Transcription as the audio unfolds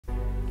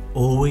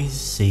Always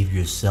save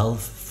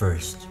yourself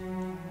first.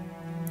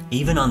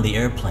 Even on the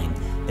airplane,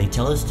 they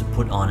tell us to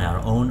put on our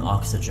own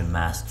oxygen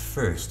mask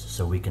first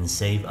so we can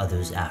save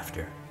others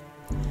after.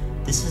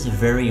 This is a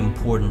very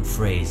important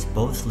phrase,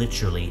 both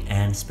literally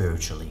and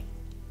spiritually.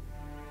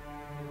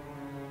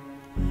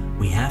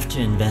 We have to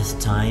invest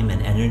time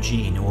and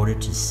energy in order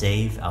to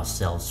save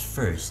ourselves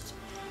first,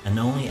 and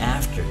only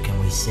after can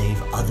we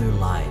save other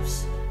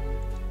lives.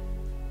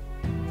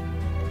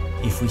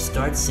 If we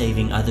start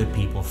saving other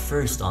people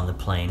first on the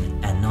plane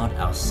and not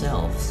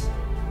ourselves,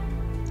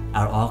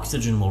 our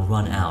oxygen will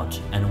run out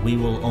and we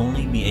will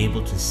only be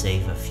able to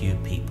save a few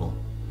people.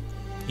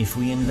 If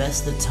we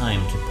invest the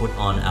time to put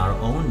on our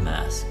own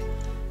mask,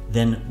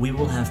 then we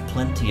will have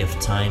plenty of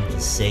time to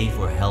save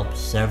or help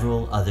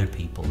several other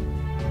people.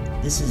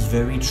 This is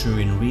very true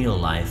in real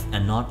life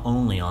and not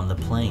only on the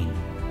plane.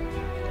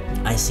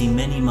 I see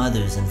many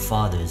mothers and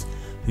fathers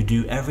who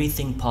do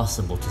everything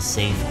possible to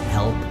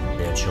help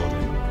their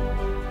children.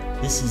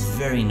 This is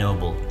very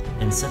noble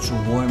and such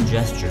a warm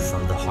gesture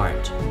from the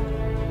heart.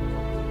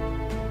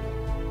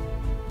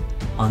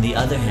 On the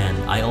other hand,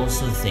 I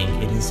also think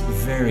it is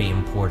very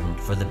important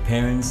for the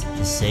parents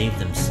to save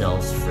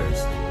themselves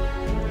first,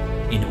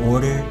 in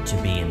order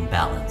to be in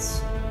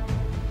balance.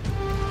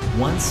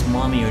 Once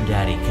mommy or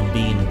daddy can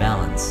be in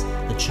balance,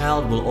 the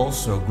child will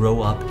also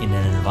grow up in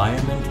an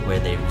environment where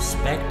they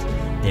respect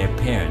their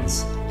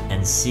parents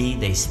and see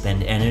they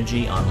spend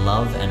energy on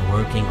love and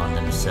working on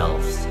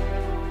themselves.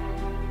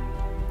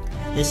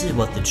 This is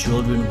what the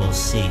children will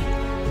see,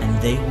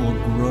 and they will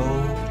grow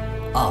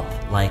up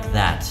like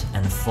that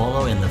and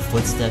follow in the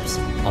footsteps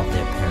of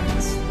their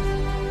parents.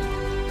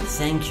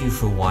 Thank you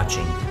for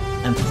watching,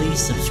 and please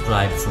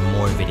subscribe for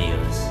more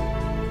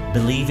videos.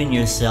 Believe in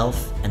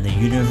yourself and the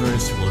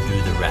universe will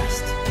do the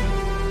rest.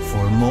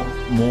 For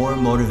more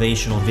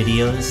motivational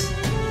videos,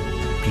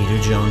 Peter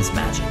Jones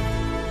Magic.